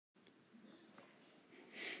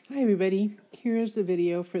Hi everybody, here's the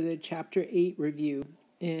video for the Chapter 8 review,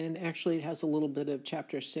 and actually it has a little bit of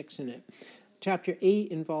Chapter 6 in it. Chapter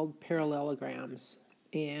 8 involved parallelograms,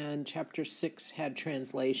 and Chapter 6 had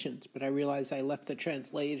translations, but I realized I left the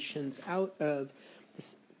translations out of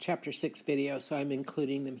this Chapter 6 video, so I'm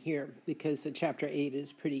including them here because the Chapter 8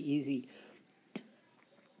 is pretty easy.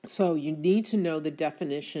 So you need to know the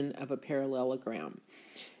definition of a parallelogram.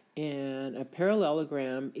 And a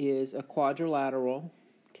parallelogram is a quadrilateral.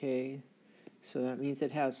 Okay, so that means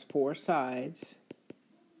it has four sides.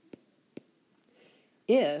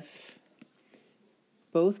 If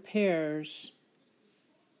both pairs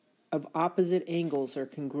of opposite angles are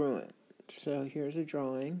congruent. So here's a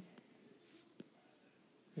drawing.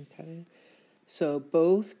 Okay, so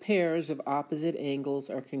both pairs of opposite angles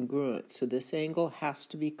are congruent. So this angle has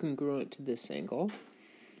to be congruent to this angle,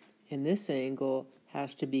 and this angle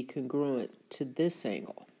has to be congruent to this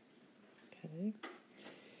angle. Okay.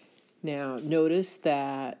 Now, notice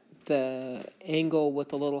that the angle with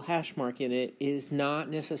the little hash mark in it is not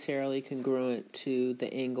necessarily congruent to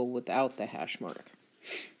the angle without the hash mark.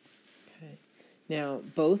 Okay. Now,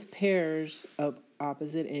 both pairs of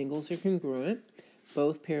opposite angles are congruent.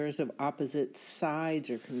 Both pairs of opposite sides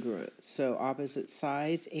are congruent. So opposite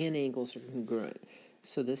sides and angles are congruent.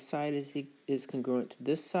 So this side is congruent to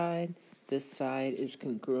this side is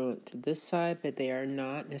congruent to this side, but they are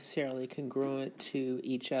not necessarily congruent to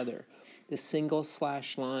each other. The single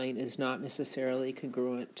slash line is not necessarily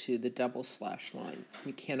congruent to the double slash line.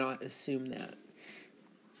 You cannot assume that.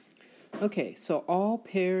 Okay, so all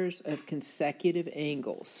pairs of consecutive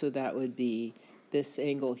angles, so that would be this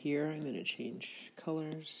angle here. I'm going to change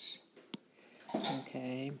colors.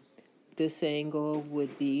 Okay, this angle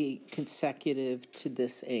would be consecutive to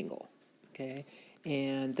this angle. Okay.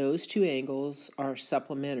 And those two angles are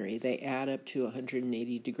supplementary. They add up to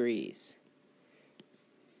 180 degrees.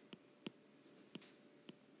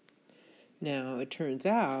 Now, it turns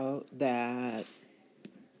out that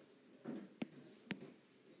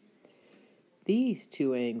these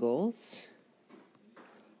two angles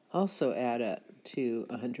also add up to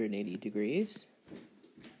 180 degrees.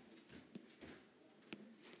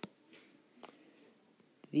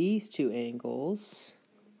 These two angles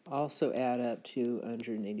also add up to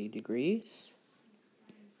 180 degrees.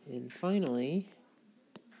 And finally,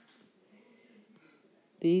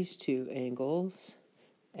 these two angles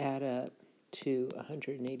add up to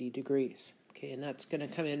 180 degrees. Okay, and that's going to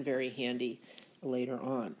come in very handy later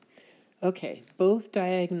on. Okay, both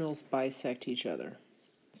diagonals bisect each other.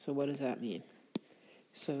 So what does that mean?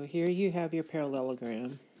 So here you have your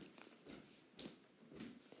parallelogram,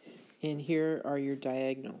 and here are your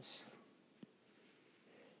diagonals.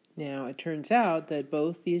 Now, it turns out that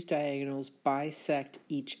both these diagonals bisect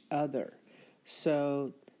each other.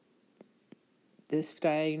 So this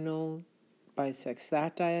diagonal bisects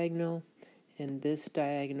that diagonal, and this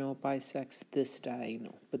diagonal bisects this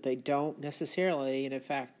diagonal. But they don't necessarily, and in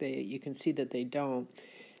fact, you can see that they don't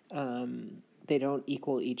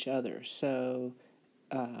equal each other. So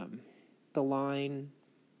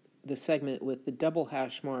the segment with the double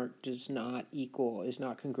hash mark is not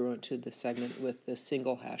congruent to the segment with the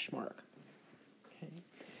single hash mark. Okay.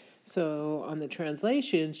 So on the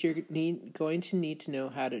translations, you're going to need to know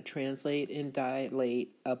how to translate and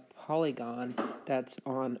dilate a polygon that's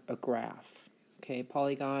on a graph. Okay,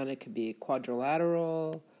 polygon, it could be a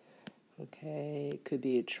quadrilateral, okay, it could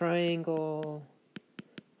be a triangle,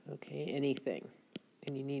 okay, anything.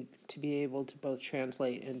 And you need to be able to both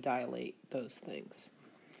translate and dilate those things.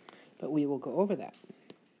 But we will go over that.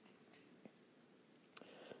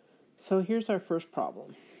 So here's our first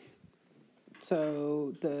problem.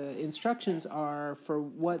 So the instructions are for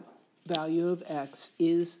what value of x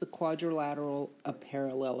is the quadrilateral a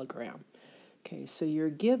parallelogram. Okay, so you're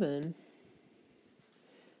given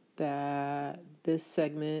that this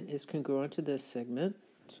segment is congruent to this segment.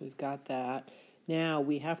 So we've got that. Now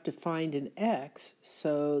we have to find an x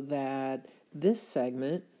so that this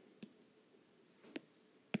segment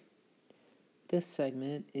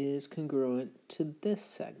is congruent to this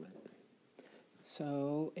segment.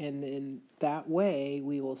 So, and in that way,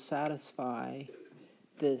 we will satisfy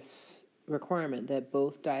this requirement that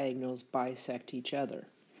both diagonals bisect each other.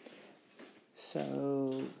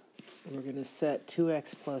 So, we're going to set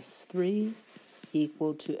 2x plus 3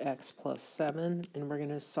 equal to x plus 7, and we're going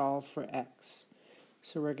to solve for x.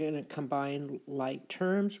 So, we're going to combine like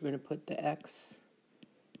terms. We're going to put the x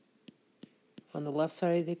on the left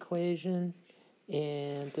side of the equation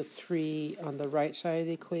and the 3 on the right side of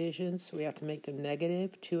the equation. So we have to make them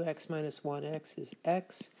negative. 2x minus 1x is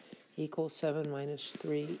x equals 7 minus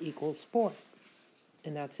 3 equals 4.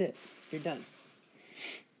 And that's it. You're done.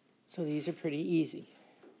 So these are pretty easy.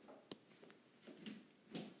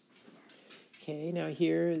 Okay, now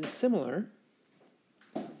here is similar.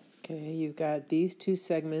 Okay, you've got these two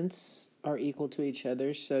segments are equal to each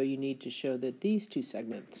other, so you need to show that these two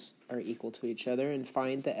segments are equal to each other and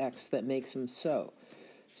find the x that makes them so.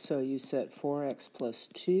 So you set 4x plus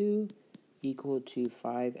 2 equal to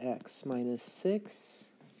 5x minus 6.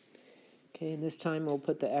 Okay, and this time we'll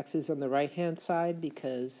put the x's on the right-hand side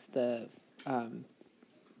because the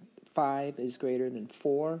 5 is greater than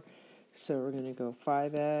 4. So we're going to go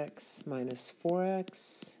 5x minus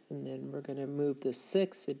 4x, and then we're going to move the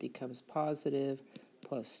 6. It becomes positive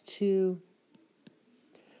plus 2.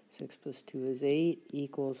 6 plus 2 is 8,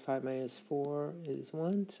 equals 5 minus 4 is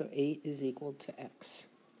 1, so 8 is equal to x.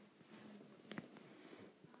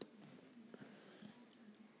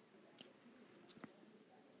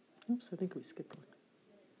 Oops, I think we skipped one.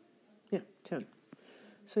 Yeah, 10.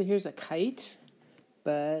 So here's a kite,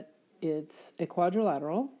 but it's a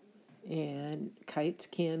quadrilateral, and kites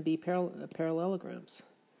can be parallelograms.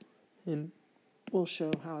 And we'll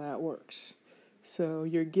show how that works. So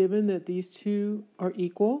you're given that these two are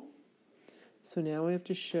equal. So now we have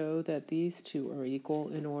to show that these two are equal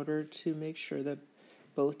in order to make sure that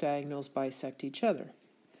both diagonals bisect each other.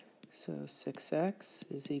 So 6x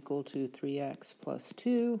is equal to 3x plus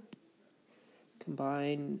 2.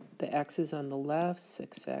 Combine the x's on the left,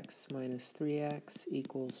 6x minus 3x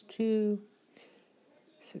equals 2.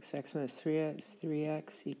 6x minus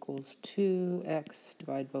 3x equals 2x.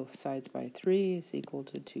 Divide both sides by 3 is equal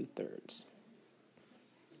to 2/3.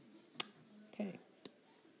 Okay,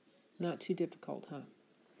 not too difficult, huh?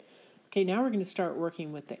 Okay, now we're going to start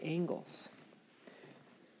working with the angles.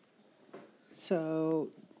 So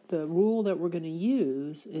the rule that we're going to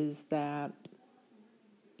use is that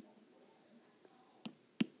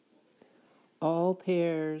all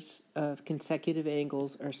pairs of consecutive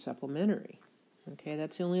angles are supplementary. Okay,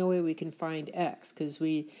 that's the only way we can find x, because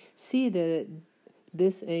we see that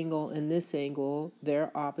this angle and this angle,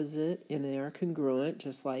 they're opposite and they're congruent,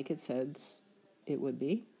 just like it says it would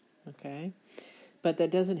be. Okay, but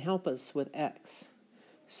that doesn't help us with x.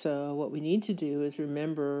 So what we need to do is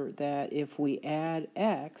remember that if we add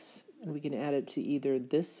x, and we can add it to either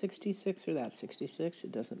this 66 or that 66,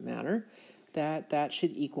 it doesn't matter, that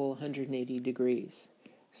should equal 180 degrees.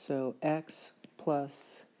 So x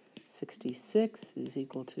plus 66 is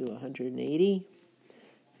equal to 180.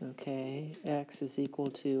 Okay, x is equal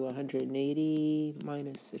to 180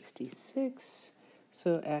 minus 66,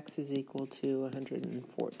 so x is equal to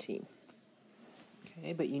 114.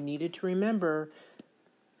 Okay, but you needed to remember,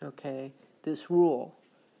 okay, this rule.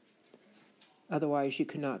 Otherwise, you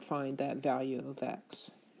could not find that value of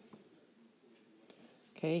x.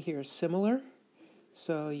 Okay, here's similar.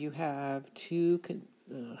 So you have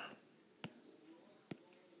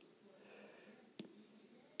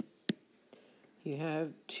you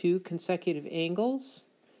have two consecutive angles,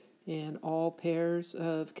 and all pairs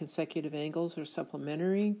of consecutive angles are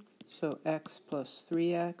supplementary. So x plus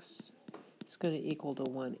 3x is going to equal to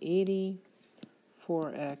 180.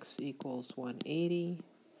 4x equals 180.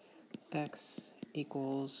 X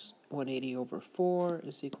equals 180 over 4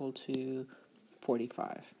 is equal to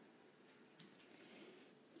 45.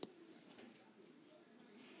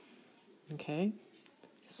 Okay,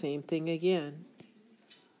 same thing again.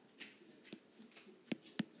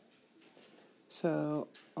 So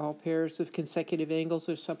all pairs of consecutive angles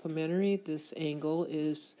are supplementary. This angle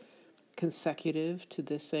is consecutive to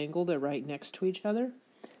this angle. They're right next to each other.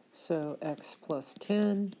 So x plus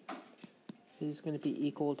 10 is going to be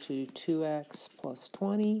equal to 2x plus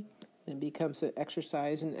 20. It becomes an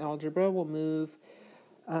exercise in algebra. We'll move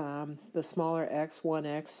the smaller x,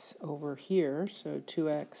 1x, over here. So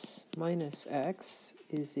 2x minus x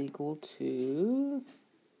is equal to...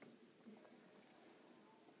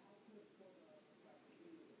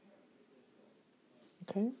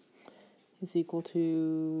 Okay, is equal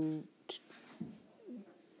to... If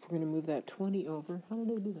we're going to move that 20 over, how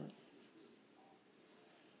did I do that?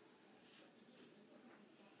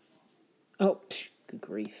 Oh, good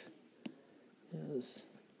grief. That was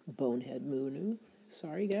bonehead moo-noo.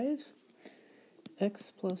 Sorry, guys.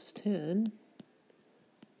 X plus 10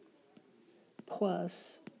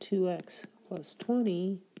 plus 2x plus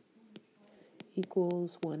 20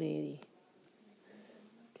 equals 180.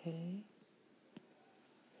 Okay.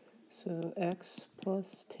 So x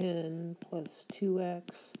plus 10 plus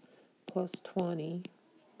 2x plus 20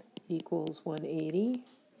 equals 180.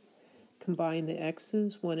 Combine the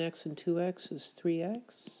x's, 1x and 2x is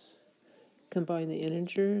 3x. Combine the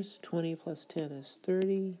integers, 20 plus 10 is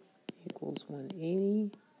 30, equals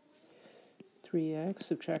 180. 3x,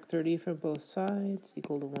 subtract 30 from both sides,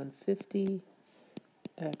 equal to 150.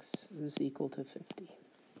 X is equal to 50.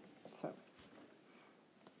 So,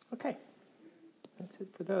 okay, that's it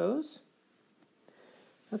for those.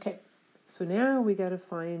 Okay, so now we got to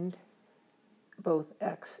find both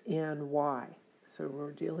x and y. So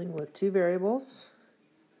we're dealing with two variables.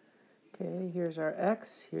 Okay, here's our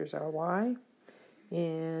x, here's our y.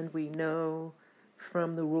 And we know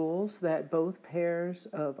from the rules that both pairs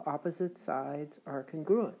of opposite sides are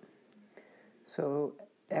congruent. So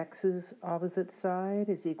x's opposite side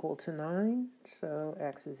is equal to 9, so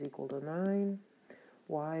x is equal to 9.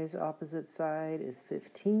 Y's opposite side is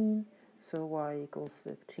 15, so y equals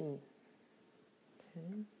 15.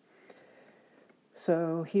 Okay.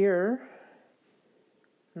 So here,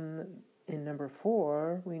 in number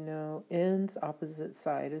 4, we know n's opposite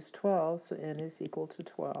side is 12, so n is equal to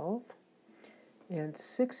 12. And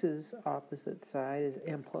 6's opposite side is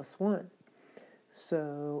m plus 1.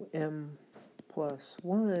 So m plus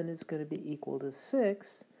 1 is going to be equal to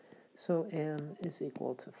 6, so m is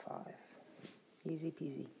equal to 5. Easy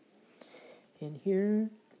peasy. And here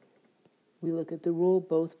we look at the rule,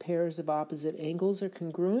 both pairs of opposite angles are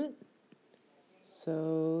congruent.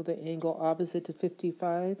 So the angle opposite to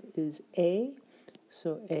 55 is A,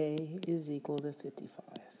 so A is equal to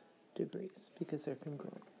 55 degrees because they're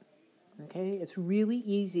congruent. Okay, it's really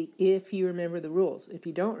easy if you remember the rules. If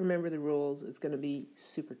you don't remember the rules, it's going to be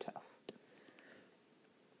super tough.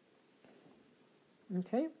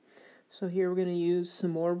 Okay, so here we're going to use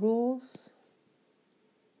some more rules.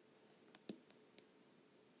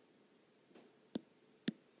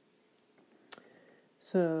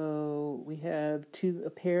 So we have a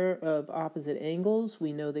pair of opposite angles.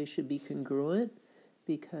 We know they should be congruent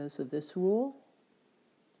because of this rule.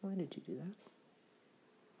 Why did you do that?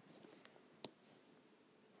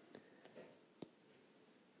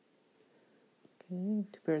 Okay,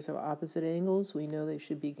 two pairs of opposite angles. We know they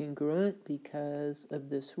should be congruent because of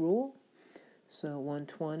this rule. So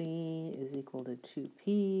 120 is equal to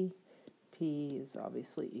 2p. P is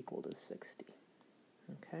obviously equal to 60.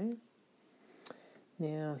 Okay.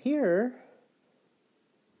 Now here,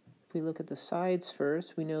 if we look at the sides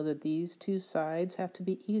first, we know that these two sides have to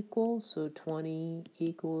be equal. So 20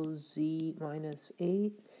 equals z minus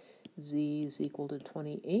 8. Z is equal to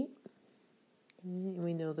 28. And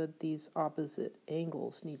we know that these opposite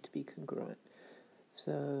angles need to be congruent.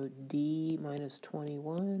 So d minus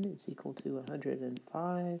 21 is equal to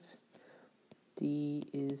 105. D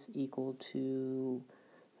is equal to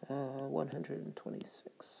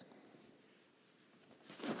 126.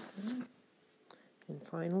 Okay. And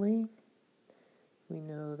finally, we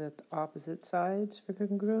know that the opposite sides are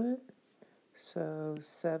congruent. So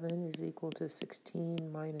 7 is equal to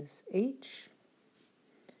 16 minus h.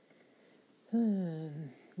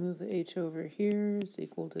 And move the h over here, is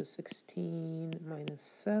equal to 16 minus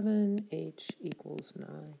 7, h equals 9.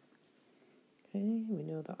 Okay, we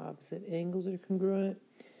know the opposite angles are congruent.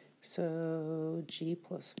 So g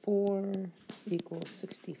plus 4 equals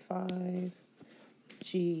 65.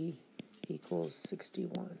 G equals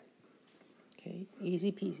 61. Okay,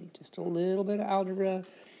 easy peasy. Just a little bit of algebra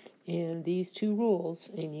and these two rules,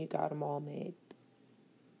 and you got them all made.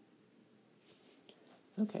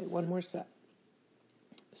 Okay, one more set.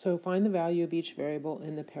 So find the value of each variable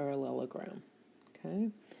in the parallelogram. Okay,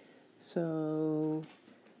 so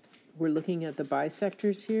we're looking at the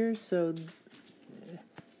bisectors here. So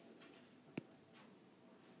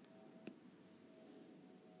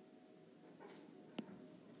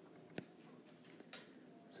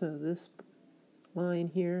this line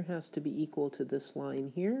here has to be equal to this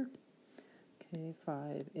line here. Okay,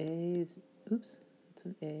 5a is, it's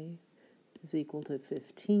an a, is equal to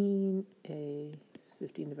 15. A is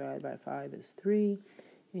 15 divided by 5 is 3.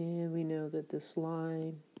 And we know that this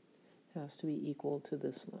line has to be equal to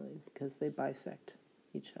this line because they bisect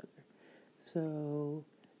each other. So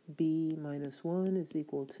b minus 1 is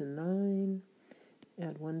equal to 9.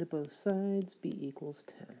 Add 1 to both sides, b equals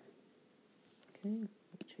 10. Okay,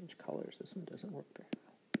 change colors. This one doesn't work very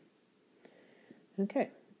well. Okay,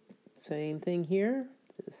 same thing here.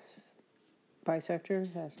 This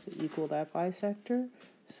bisector has to equal that bisector.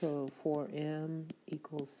 So 4m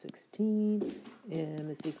equals 16. M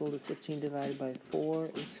is equal to 16 divided by 4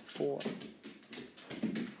 is 4.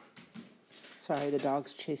 Sorry, the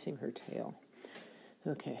dog's chasing her tail.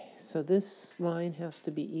 Okay, so this line has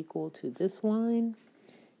to be equal to this line.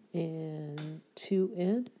 And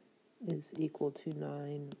 2n is equal to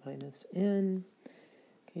 9 minus n.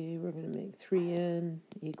 Okay, we're going to make 3n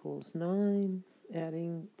equals 9.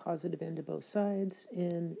 Adding positive n to both sides,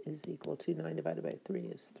 n is equal to 9 divided by 3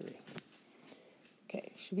 is 3.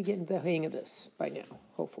 Okay, should be getting the hang of this by now,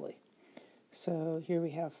 hopefully. So here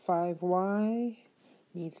we have 5y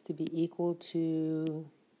needs to be equal to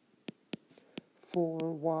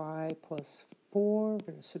 4y plus 4. We're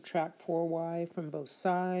going to subtract 4y from both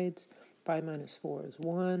sides. 5 minus 4 is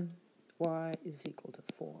 1. Y is equal to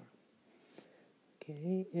 4.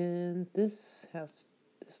 Okay, and this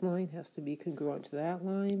line has to be congruent to that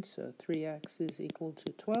line, so 3x is equal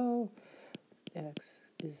to 12. X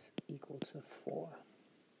is equal to 4.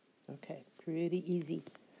 Okay, pretty easy.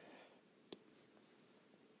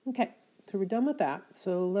 Okay, so we're done with that.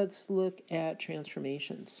 So let's look at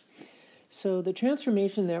transformations. So the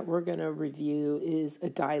transformation that we're going to review is a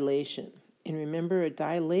dilation. And remember, a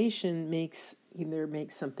dilation either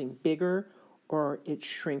makes something bigger or it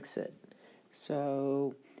shrinks it.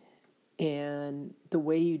 So, and the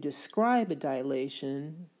way you describe a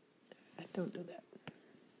dilation, don't do that,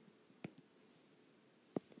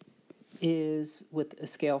 is with a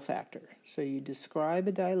scale factor. So you describe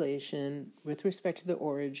a dilation with respect to the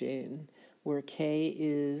origin where k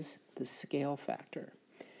is the scale factor.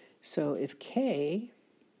 So if k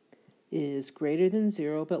is greater than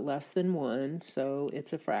 0 but less than 1, so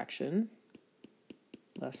it's a fraction,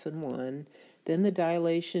 less than 1, then the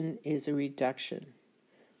dilation is a reduction.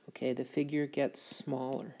 Okay, the figure gets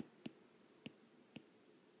smaller.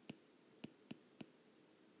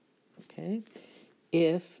 Okay,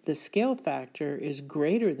 if the scale factor is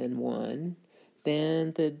greater than 1,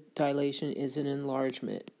 then the dilation is an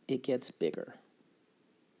enlargement. It gets bigger.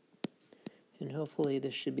 And hopefully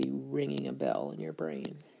this should be ringing a bell in your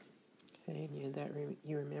brain. Okay, and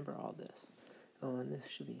you remember all this. Oh, and this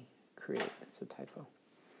should be create. It's a typo.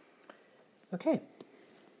 Okay,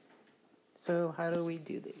 so how do we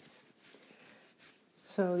do these?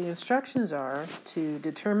 So the instructions are to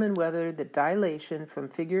determine whether the dilation from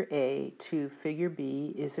figure A to figure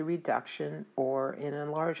B is a reduction or an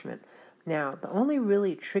enlargement. Now, the only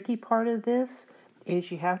really tricky part of this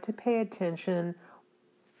is you have to pay attention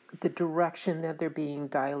the direction that they're being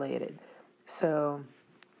dilated. So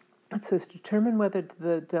it says determine whether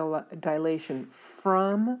the dilation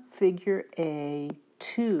from figure A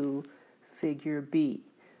to figure B.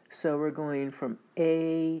 So we're going from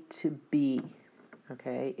A to B,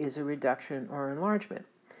 okay, is a reduction or enlargement.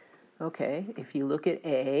 Okay, if you look at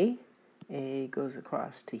A goes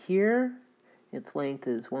across to here. Its length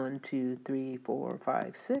is 1, 2, 3, 4,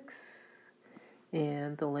 5, 6.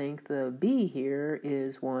 And the length of B here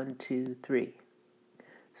is 1, 2, 3.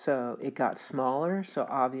 So it got smaller, so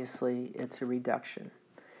obviously it's a reduction.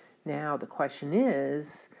 Now the question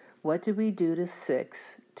is, what did we do to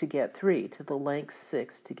 6 to get 3, to the length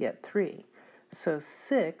 6 to get 3? So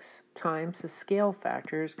 6 times the scale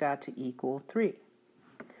factor has got to equal 3.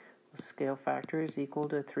 The scale factor is equal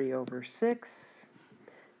to 3 over 6.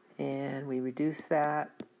 And we reduce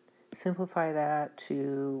that, simplify that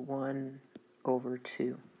to 1 over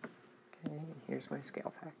 2. Okay, here's my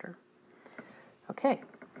scale factor. Okay,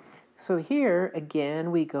 so here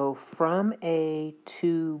again we go from A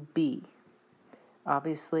to B.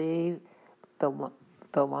 Obviously the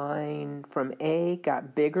line from A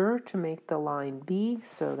got bigger to make the line B,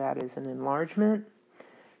 so that is an enlargement.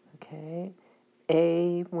 Okay,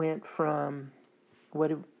 A went from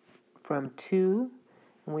 2,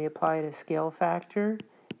 and we applied a scale factor,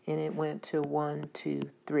 and it went to 1, 2,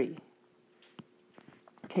 3.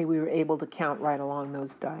 Okay, we were able to count right along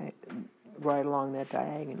that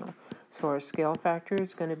diagonal. So our scale factor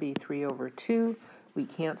is going to be 3 over 2. We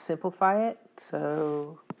can't simplify it,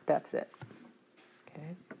 so that's it.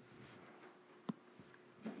 Okay.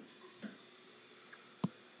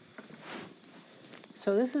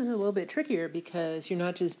 So this is a little bit trickier because you're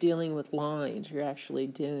not just dealing with lines, you're actually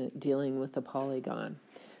dealing with a polygon.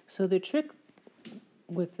 So the trick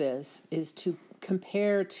with this is to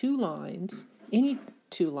compare two lines, any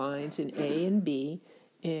two lines in A and B,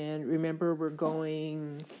 and remember we're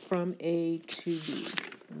going from A to B.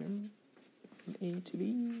 Remember? From A to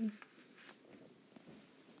B.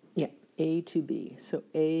 Yeah, A to B. So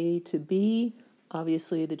A to B,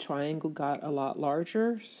 obviously the triangle got a lot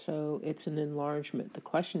larger, so it's an enlargement. The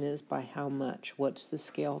question is by how much? What's the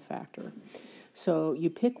scale factor? So you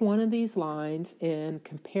pick one of these lines and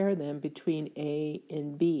compare them between A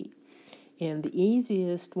and B. And the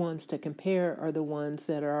easiest ones to compare are the ones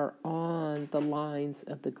that are on the lines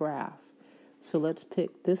of the graph. So let's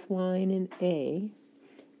pick this line in A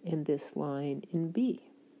and this line in B.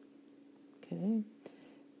 Okay.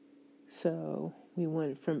 So we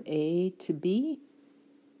went from A to B.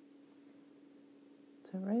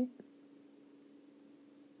 Is that right?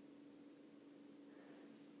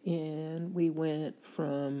 And we went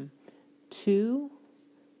from 2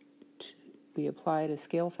 we applied a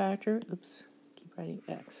scale factor. Oops, keep writing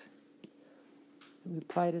x. We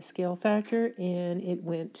applied a scale factor, and it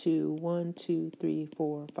went to 1, 2, 3,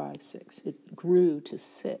 4, 5, 6. It grew to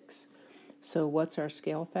 6. So what's our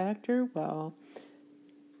scale factor? Well,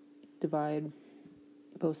 divide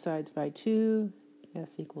both sides by 2.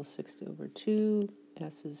 S equals 6 over 2.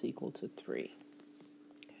 S is equal to 3.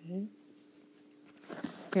 Okay.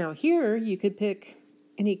 Now here you could pick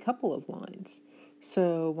any couple of lines.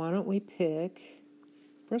 So why don't we pick,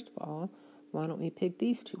 first of all, why don't we pick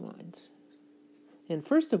these two lines? And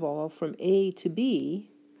first of all, from A to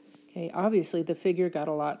B, okay, obviously the figure got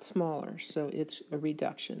a lot smaller, so it's a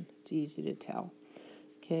reduction. It's easy to tell.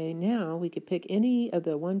 Okay, now we could pick any of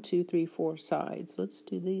the 1, 2, 3, 4 sides. Let's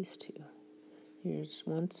do these two. Here's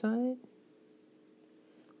one side.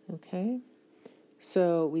 Okay,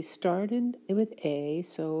 so we started with A,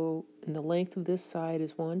 so and the length of this side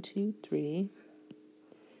is 1, 2, 3.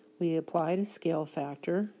 We applied a scale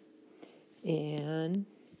factor, and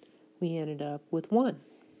we ended up with 1.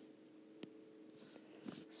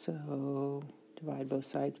 So divide both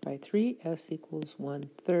sides by 3, S equals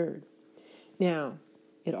 1/3. Now,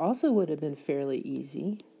 it also would have been fairly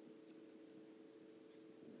easy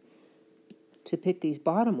to pick these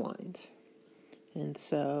bottom lines. And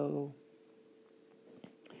so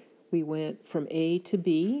we went from A to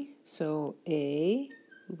B. So A,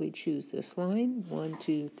 we choose this line, 1,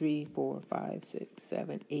 2, 3, 4, 5, 6,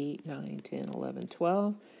 7, 8, 9, 10, 11,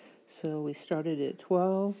 12. So we started at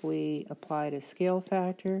 12, we applied a scale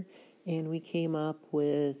factor, and we came up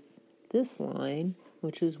with this line,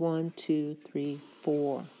 which is 1, 2, 3,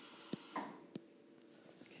 4.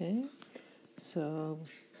 Okay, so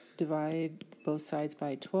divide both sides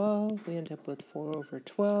by 12, we end up with 4 over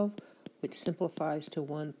 12, which simplifies to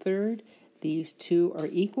 1/3. These two are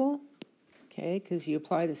equal, okay, because you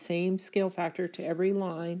apply the same scale factor to every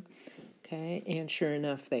line, okay, and sure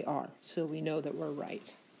enough they are. So we know that we're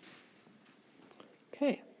right.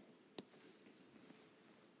 Okay.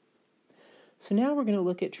 So now we're going to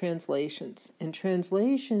look at translations. And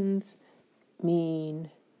translations mean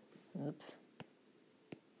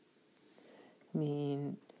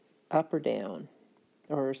up or down,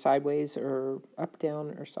 or sideways, or up,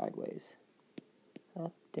 down, or sideways.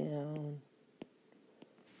 Up, down,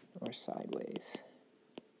 or sideways.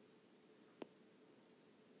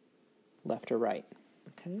 Left or right.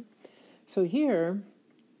 Okay. So here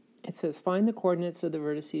it says find the coordinates of the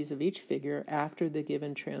vertices of each figure after the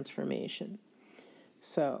given transformation.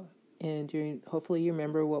 So, and hopefully you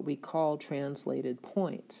remember what we call translated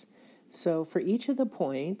points. So for each of the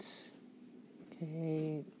points,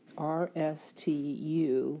 okay, R, S, T,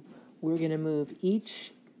 U, we're going to move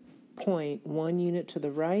each point 1 unit to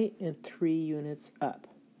the right and 3 units up.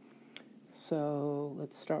 So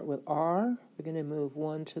let's start with R. We're going to move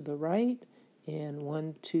 1 to the right and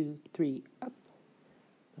 1, 2, 3 up.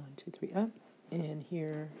 1, 2, 3 up. And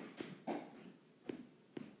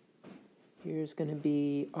here's going to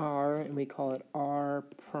be R, and we call it R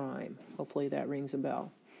prime. Hopefully that rings a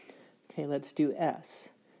bell. Okay, let's do S.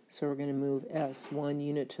 So we're going to move S 1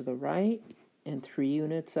 unit to the right and 3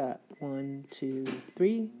 units up. 1, 2,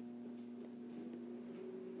 3.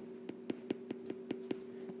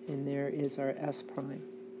 And there is our S prime.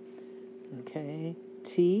 Okay,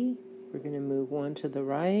 T, we're going to move 1 to the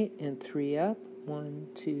right and 3 up. 1,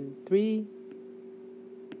 2, 3.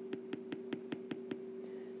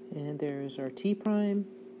 And there's our T prime.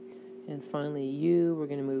 And finally U, we're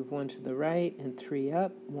going to move 1 to the right and 3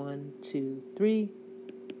 up. 1, 2, 3.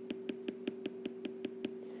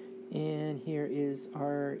 And here is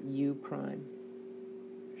our U prime.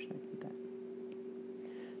 Where should I put that?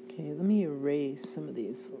 Okay, let me erase some of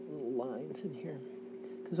these little lines in here.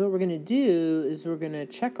 Because what we're going to do is we're going to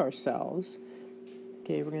check ourselves.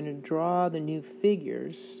 Okay, we're going to draw the new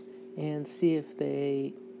figures and see if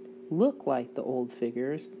they look like the old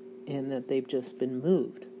figures and that they've just been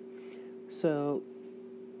moved. So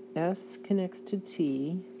S connects to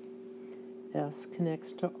T, S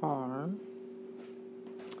connects to R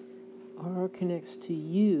connects to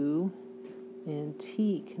U, and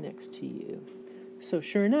T connects to U. So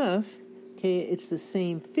sure enough, okay, it's the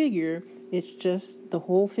same figure, it's just the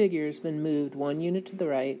whole figure has been moved 1 unit to the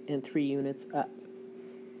right and 3 units up.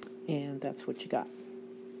 And that's what you got.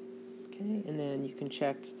 Okay, and then you can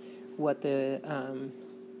check what the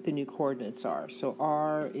new coordinates are. So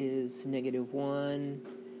R is -1,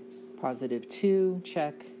 +2,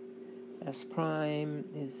 check. S prime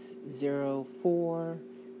is 0, 4.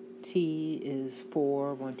 T is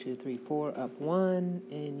 4, 1, 2, 3, 4, up 1,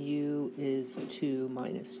 and U is 2,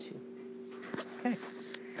 -2. Okay,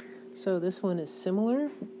 so this one is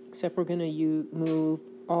similar, except we're going to move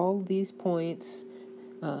all these points,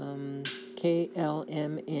 K, L,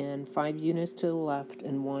 M, N, 5 units to the left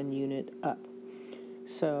and 1 unit up.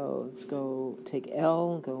 So let's go take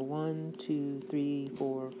L, go 1, 2, 3,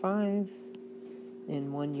 4, 5,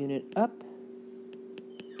 and 1 unit up.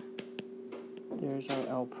 There's our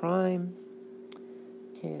L prime.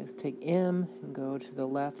 Okay, let's take M and go to the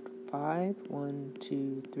left 5. 1,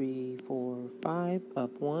 2, 3, 4, 5,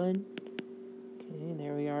 up 1. Okay, and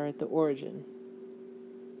there we are at the origin.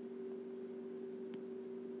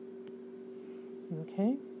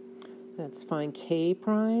 Okay, let's find K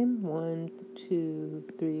prime. 1, 2,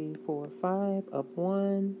 3, 4, 5, up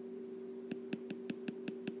 1.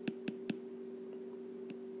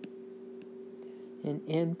 And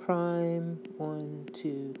N prime, 1,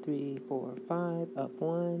 2, 3, 4, 5, up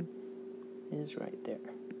 1 is right there.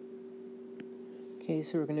 Okay,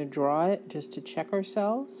 so we're going to draw it just to check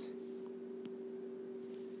ourselves.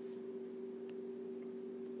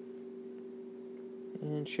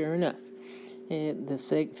 And sure enough,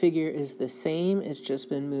 the figure is the same. It's just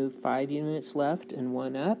been moved 5 units left and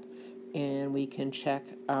 1 up. And we can check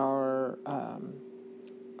our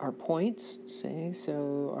points,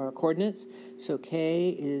 so our coordinates. So K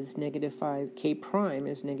is -5, K prime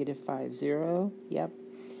is -5, 0. Yep.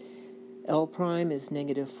 L prime is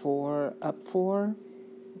 -4, up 4.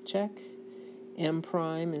 Check. M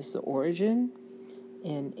prime is the origin.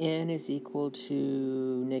 And N is equal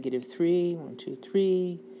to -3, 1, 2,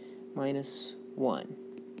 3, minus 1.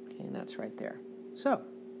 Okay, and that's right there. So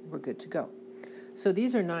we're good to go. So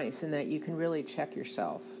these are nice in that you can really check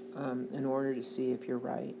yourself in order to see if you're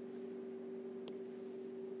right.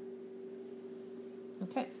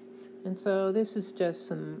 Okay, and so this is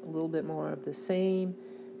just a little bit more of the same.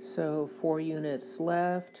 So 4 units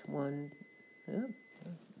left. 1. Oh,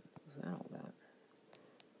 what's that all about?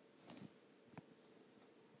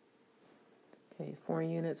 Okay, 4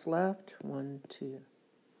 units left. 1, 2.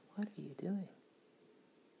 What are you doing?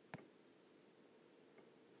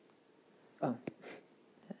 Oh,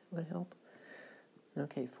 that would help.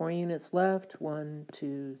 Okay, 4 units left. 1,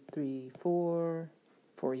 2, 3, 4.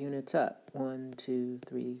 4 units up. 1, 2,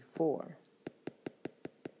 3, 4.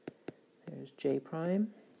 There's J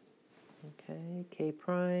prime. Okay, K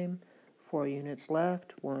prime. 4 units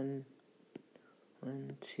left. 1,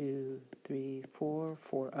 2, 3, 4.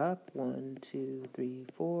 4 up. 1, 2, 3,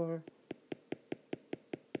 4.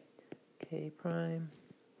 K prime.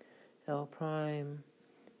 L prime.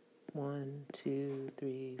 1, 2,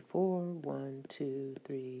 3, 4. 1, 2,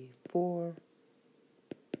 3, 4.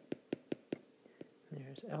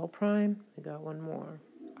 There's L prime. We got one more.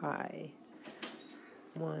 I.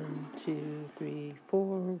 1, 2, 3,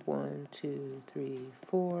 4. 1, 2, 3,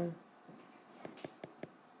 4.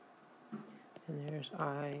 And there's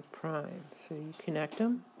I prime. So you connect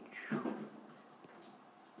them.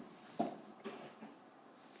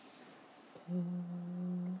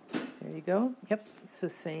 There you go. Yep, it's the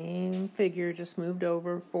same figure, just moved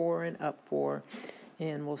over 4 and up 4.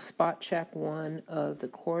 And we'll spot check one of the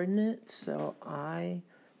coordinates. So I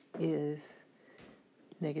is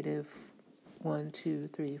 -1, 2,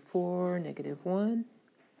 3, 4, -1.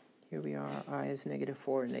 Here we are. I is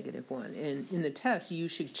 -4, -1. And in the test, you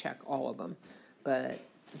should check all of them. But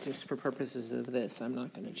just for purposes of this, I'm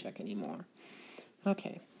not going to check anymore.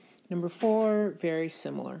 Okay. Number 4, very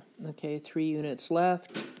similar. Okay, 3 units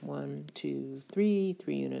left. 1, 2, 3.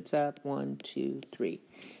 3 units up. 1, 2, 3.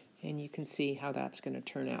 And you can see how that's going to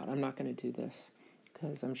turn out. I'm not going to do this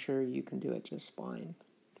because I'm sure you can do it just fine.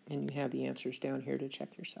 And you have the answers down here to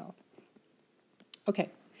check yourself. Okay,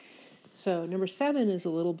 so number 7 is a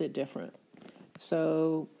little bit different.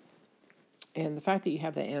 So, and the fact that you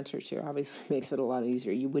have the answers here obviously makes it a lot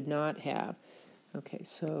easier. You would not have. Okay,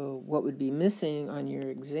 so what would be missing on your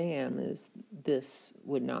exam is this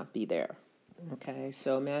would not be there. Okay,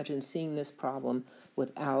 so imagine seeing this problem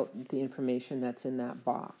without the information that's in that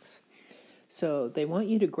box. So they want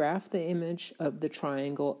you to graph the image of the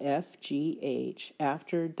triangle FGH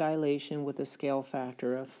after dilation with a scale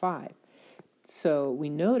factor of 5. So we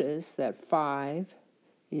notice that 5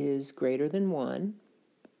 is greater than 1.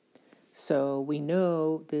 So we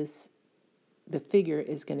know the figure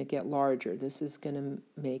is going to get larger. This is going to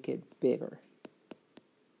make it bigger.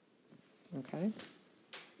 Okay?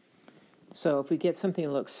 So if we get something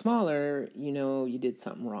that looks smaller, you know you did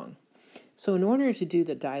something wrong. So in order to do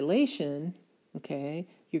the dilation, okay,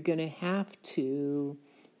 you're going to have to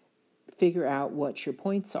figure out what your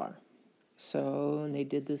points are. So, and they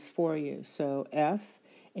did this for you. So F,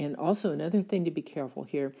 and also another thing to be careful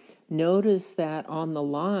here, notice that on the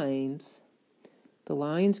lines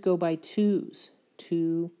go by 2s.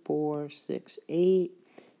 2, 4, 6, 8,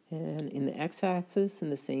 And in the x-axis,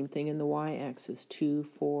 and the same thing in the y-axis, 2,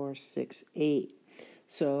 4, 6, 8.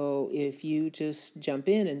 So if you just jump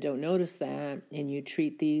in and don't notice that, and you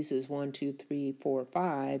treat these as 1, 2, 3, 4,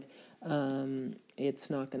 5, it's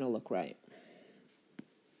not going to look right.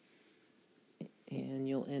 And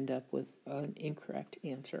you'll end up with an incorrect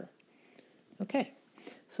answer. Okay,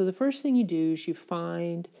 so the first thing you do is you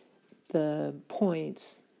find the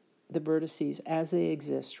points, the vertices, as they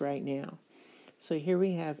exist right now. So here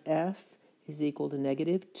we have f is equal to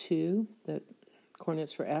 -2. The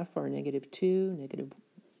coordinates for f are -2,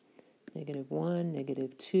 -1,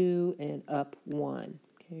 -2, and up 1.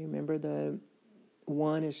 Okay, remember the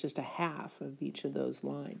 1 is just a half of each of those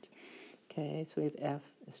lines. Okay, so we have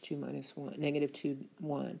f is 2 minus 1, -2,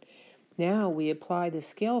 1. Now we apply the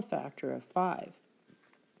scale factor of 5.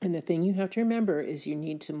 And the thing you have to remember is you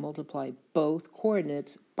need to multiply both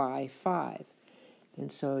coordinates by 5.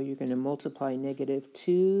 And so you're going to multiply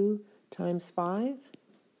 -2 times 5,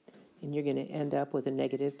 and you're going to end up with a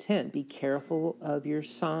 -10. Be careful of your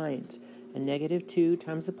signs. A -2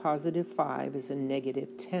 times a +5 is a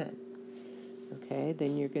 -10. Okay,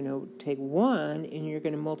 then you're going to take 1 and you're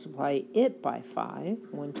going to multiply it by 5.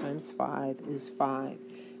 1 times 5 is 5.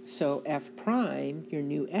 So f prime, your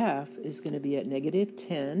new f, is going to be at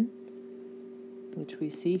 -10, which we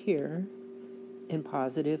see here, and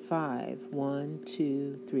 +5. 1,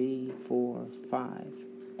 2, 3, 4, 5.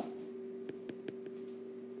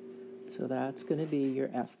 So that's going to be your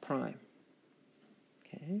f prime.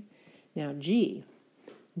 Okay, now g.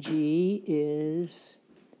 G is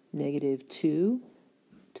 -2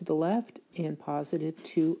 to the left and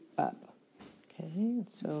 +2 up. Okay,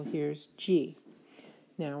 so here's G.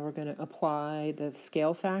 Now we're going to apply the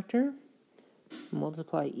scale factor,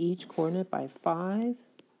 multiply each coordinate by 5.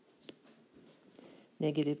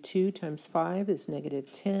 -2 times 5 is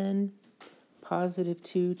 -10.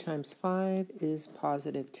 +2 times 5 is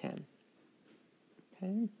 +10.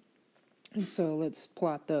 Okay, and so let's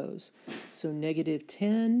plot those. So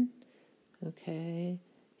 -10, okay,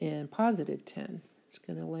 and +10. It's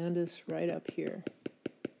going to land us right up here.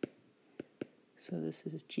 So this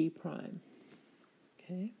is G prime.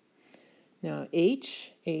 Okay. Now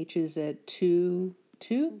H is at 2,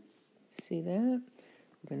 2. See that?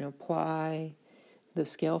 We're going to apply the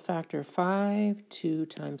scale factor 5. 2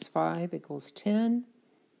 times 5 equals 10.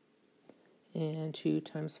 And 2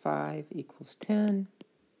 times 5 equals 10.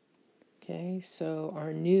 Okay, so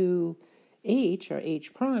our new H, our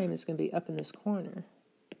H prime, is going to be up in this corner.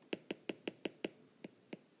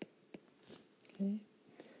 Okay,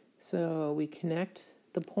 so we connect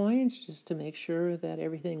the points just to make sure that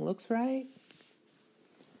everything looks right.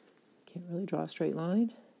 Can't really draw a straight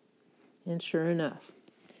line. And sure enough,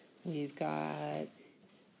 we've got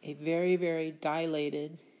a very, very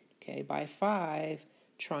dilated, okay, by 5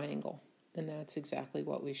 triangle. And that's exactly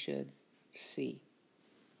what we should see.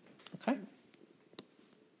 Okay.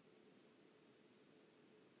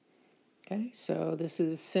 Okay, so this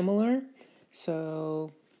is similar.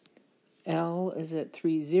 So L is at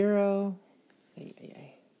 3, 0.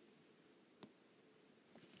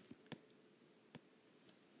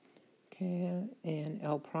 Okay, and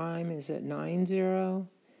L prime is at 9, 0.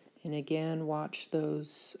 And again, watch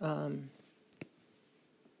those.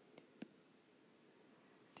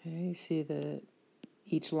 Okay, see that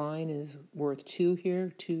each line is worth 2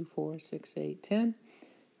 here. 2, 4, 6, 8, 10.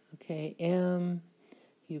 Okay, M,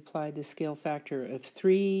 you applied the scale factor of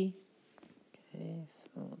 3. Okay,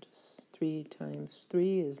 so just 3 times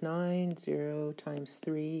 3 is 9. 0 times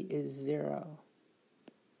 3 is 0.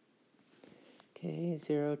 Okay,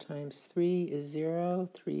 0 times 3 is 0.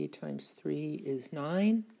 3 times 3 is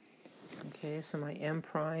 9. Okay, so my M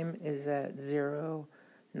prime is at 0,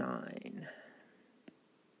 9.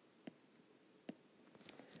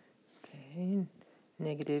 Okay,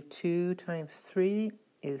 -2 times 3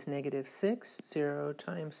 is -6. 0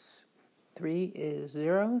 times 3 is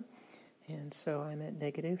 0. And so I'm at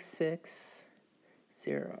 -6,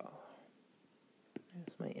 0.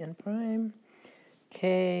 There's my N prime.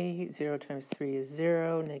 K, 0 times 3 is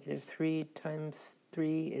 0. -3 times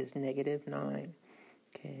 3 is -9.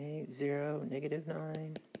 Okay, 0,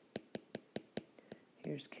 -9.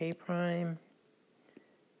 Here's K prime.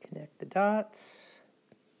 Connect the dots.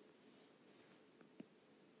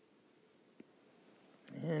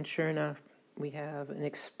 And sure enough, we have an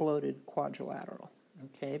exploded quadrilateral.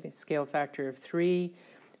 Okay, the scale factor of 3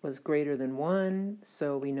 was greater than 1,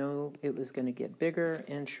 so we know it was going to get bigger,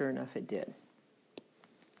 and sure enough, it did.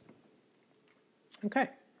 Okay.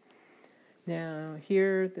 Now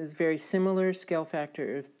here, there's very similar scale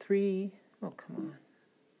factor of 3. Oh, come on.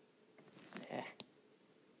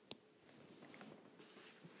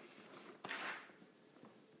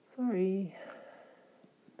 Sorry.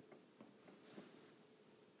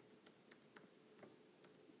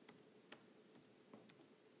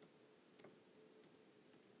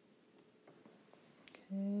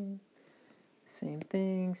 Okay. Same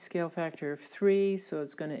thing, scale factor of 3, so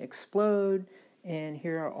it's going to explode. And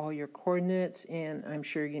here are all your coordinates, and I'm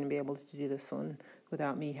sure you're going to be able to do this one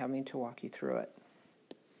without me having to walk you through it.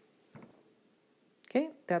 Okay,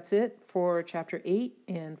 that's it for Chapter 8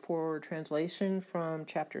 and for translation from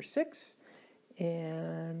Chapter 6.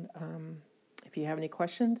 And if you have any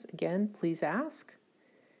questions, again, please ask.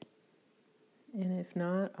 And if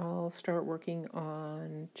not, I'll start working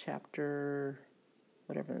on chapter,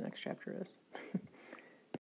 whatever the next chapter is.